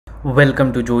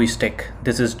Welcome to Joey's Tech.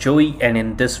 This is Joey, and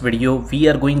in this video we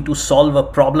are going to solve a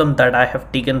problem that I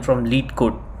have taken from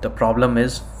Leetcode. The problem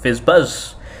is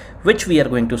FizzBuzz, which we are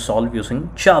going to solve using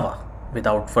Java.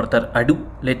 Without further ado,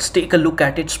 let's take a look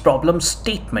at its problem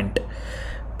statement.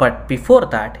 But before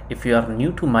that, if you are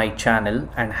new to my channel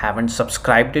and haven't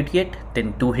subscribed it yet,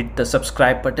 then do hit the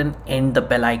subscribe button and the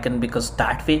bell icon, because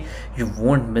that way you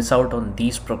won't miss out on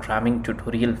these programming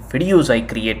tutorial videos I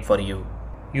create for you.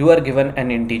 You are given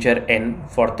an integer n.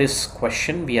 For this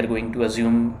question, we are going to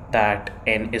assume that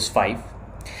n is 5.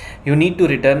 You need to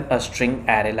return a string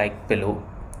array like below.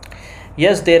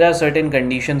 Yes, there are certain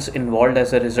conditions involved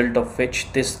as a result of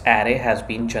which this array has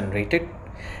been generated.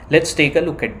 Let's take a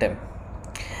look at them.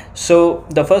 So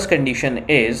the first condition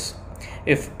is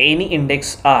if any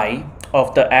index I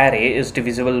of the array is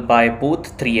divisible by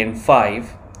both 3 and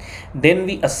 5, then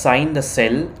we assign the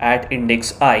cell at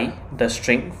index I the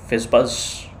string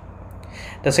FizzBuzz.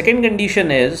 The second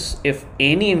condition is if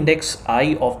any index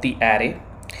I of the array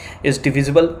is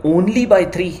divisible only by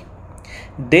 3,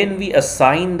 then we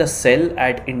assign the cell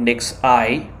at index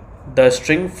I the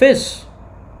string fizz.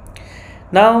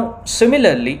 Now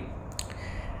similarly,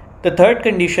 the third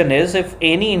condition is if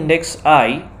any index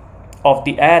I of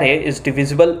the array is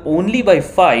divisible only by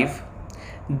 5,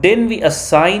 then we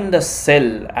assign the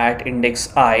cell at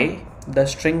index I the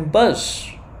string buzz.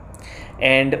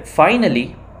 And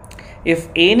finally, if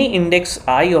any index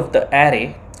I of the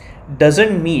array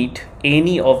doesn't meet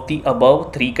any of the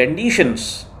above three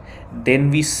conditions, then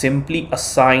we simply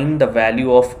assign the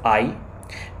value of I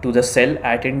to the cell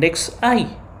at index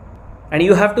I. And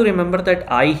you have to remember that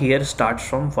I here starts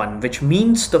from 1, which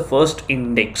means the first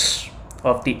index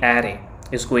of the array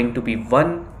is going to be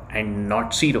 1 and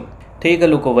not 0. Take a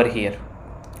look over here.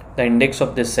 The index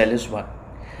of this cell is 1.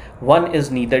 1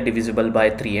 is neither divisible by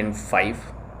 3 and 5,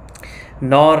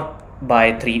 nor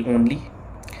by 3 only.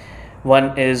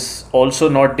 1 is also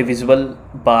not divisible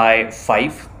by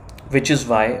 5, which is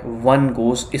why 1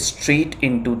 goes straight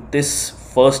into this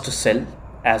first cell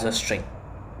as a string.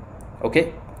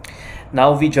 Okay.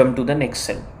 Now we jump to the next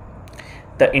cell.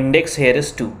 The index here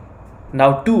is 2.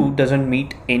 Now 2 doesn't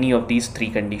meet any of these three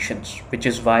conditions, which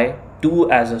is why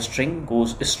 2 as a string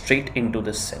goes straight into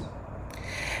this cell.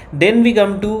 Then we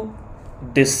come to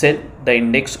this cell. The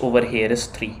index over here is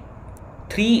 3.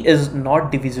 3 is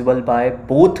not divisible by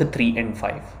both 3 and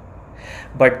 5,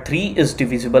 but 3 is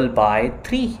divisible by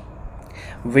 3,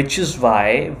 which is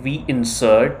why we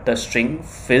insert the string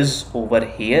fizz over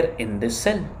here in this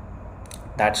cell.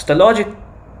 That's the logic.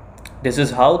 This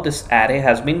is how this array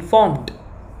has been formed.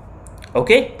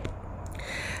 Okay.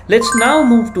 Let's now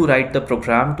move to write the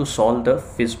program to solve the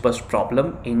FizzBuzz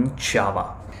problem in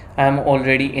Java. I'm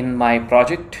already in my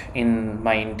project in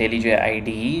my IntelliJ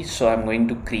IDE, so I'm going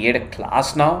to create a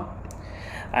class now.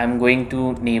 I'm going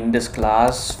to name this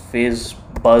class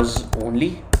FizzBuzz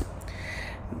only.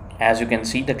 As you can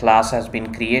see, the class has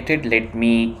been created. Let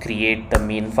me create the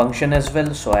main function as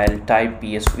well. So I'll type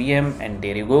psvm, and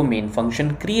there you go, main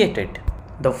function created.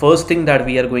 The first thing that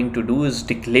we are going to do is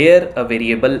declare a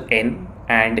variable n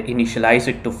and initialize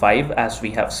it to 5, as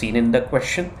we have seen in the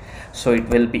question. So it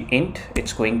will be int.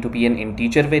 It's going to be an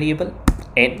integer variable,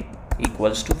 n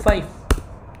equals to 5.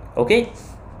 Okay.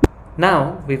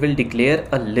 Now we will declare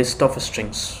a list of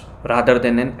strings rather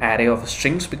than an array of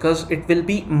strings, because it will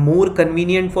be more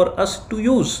convenient for us to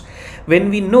use when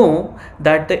we know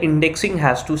that the indexing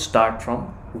has to start from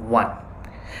 1.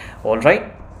 All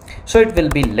right. So it will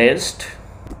be list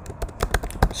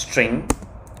string,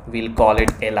 we'll call it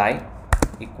li,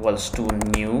 equals to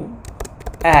new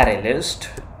array list,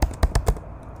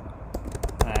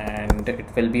 and it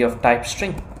will be of type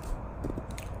string.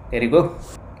 There you go.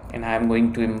 And I'm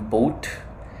going to import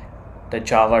the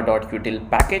java.util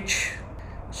package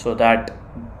so that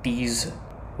these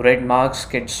red marks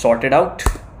get sorted out.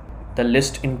 The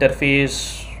list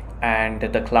interface and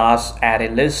the class array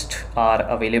list are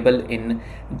available in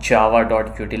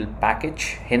java.util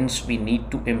package. Hence we need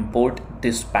to import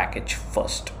this package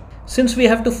first. Since we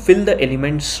have to fill the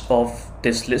elements of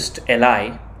this list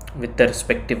li with the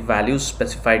respective values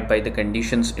specified by the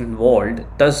conditions involved,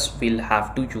 thus we'll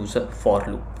have to use a for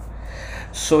loop.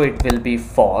 So it will be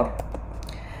for,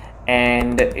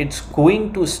 and it's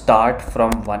going to start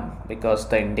from 1 because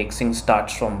the indexing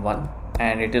starts from 1,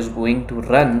 and it is going to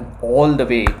run all the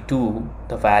way to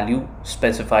the value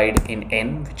specified in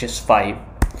n, which is 5,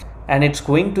 and it's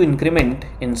going to increment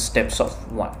in steps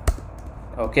of 1.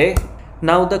 Okay.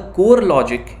 Now the core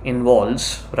logic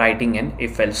involves writing an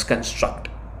if-else construct.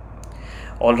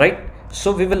 All right.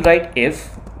 So we will write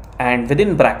if, and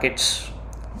within brackets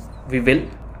we will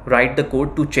write the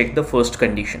code to check the first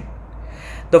condition.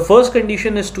 The first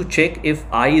condition is to check if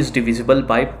I is divisible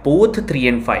by both 3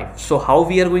 and 5. So how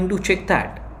we are going to check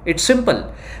that? It's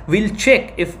simple. We'll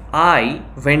check if I,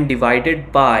 when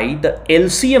divided by the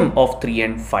LCM of 3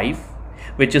 and 5,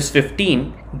 which is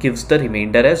 15, gives the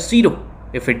remainder as 0.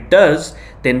 If it does,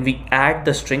 then we add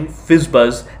the string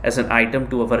FizzBuzz as an item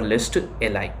to our list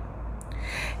li.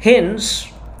 Hence,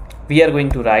 we are going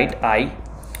to write I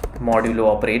modulo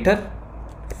operator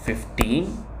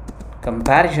 15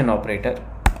 comparison operator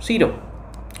 0.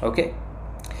 Okay.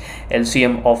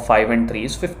 LCM of 5 and 3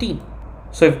 is 15.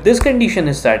 So if this condition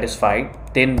is satisfied,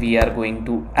 then we are going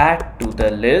to add to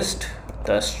the list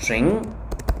the string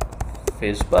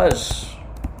FizzBuzz.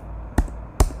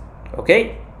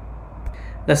 Okay.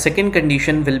 The second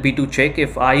condition will be to check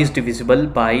if I is divisible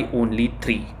by only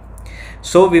 3.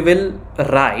 So we will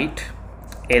write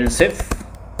else if,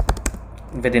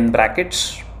 within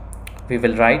brackets, we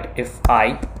will write if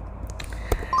I,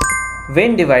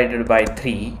 when divided by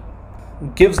 3,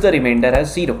 gives the remainder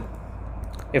as 0.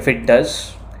 If it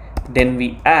does, then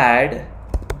we add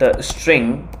the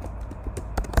string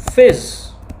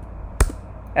fizz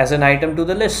as an item to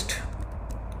the list.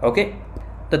 Okay.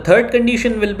 The third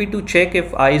condition will be to check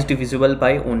if I is divisible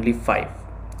by only 5.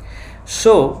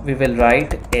 So we will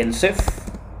write else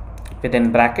if,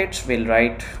 within brackets we'll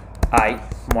write I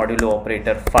modulo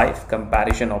operator 5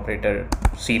 comparison operator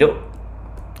 0.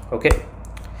 Okay.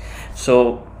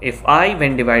 So if I,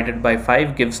 when divided by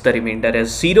 5, gives the remainder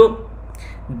as 0,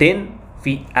 then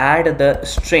we add the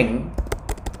string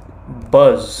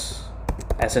buzz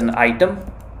as an item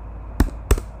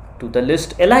to the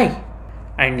list li.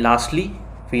 And lastly,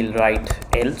 we'll write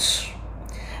else,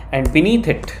 and beneath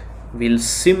it we'll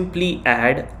simply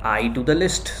add I to the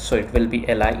list. So it will be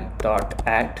li dot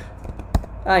add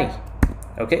I.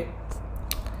 Okay.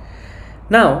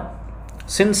 Now,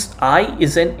 since I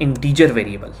is an integer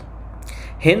variable,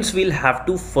 hence we'll have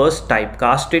to first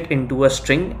typecast it into a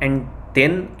string and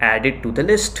then add it to the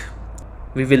list.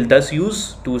 We will thus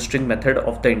use toString method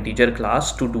of the integer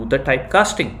class to do the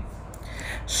typecasting.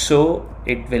 So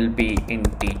it will be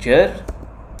integer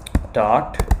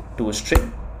dot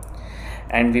toString,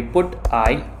 and we put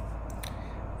I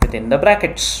within the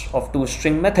brackets of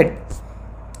toString method.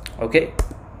 Okay.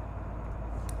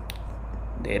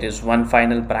 There is one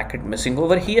final bracket missing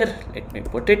over here. Let me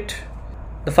put it.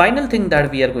 The final thing that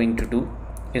we are going to do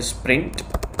is print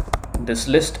this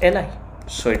list li.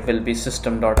 So it will be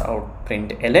system.out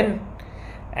println,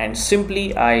 and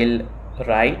simply I'll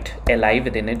write li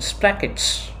within its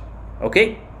brackets.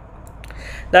 Okay.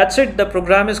 That's it. The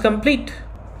program is complete.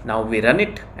 Now we run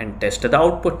it and test the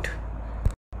output.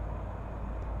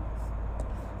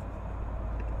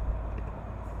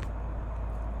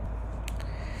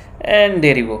 And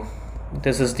there you go.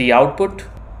 This is the output,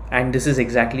 and this is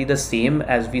exactly the same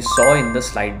as we saw in the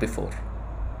slide before.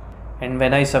 And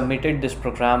when I submitted this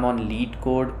program on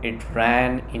Leetcode, it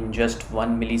ran in just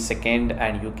 1 millisecond,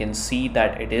 and you can see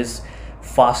that it is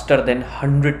faster than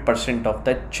 100% of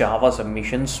the Java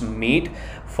submissions made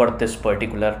for this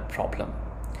particular problem.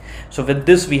 So with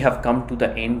this, we have come to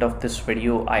the end of this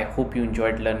video. I hope you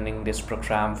enjoyed learning this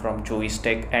program from Joey's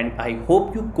Tech, and I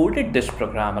hope you coded this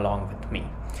program along with me.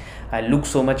 I look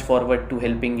so much forward to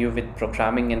helping you with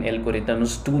programming and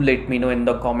algorithms. Do let me know in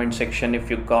the comment section if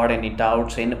you got any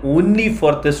doubts. And only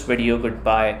for this video,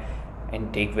 goodbye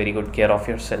and take very good care of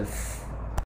yourself.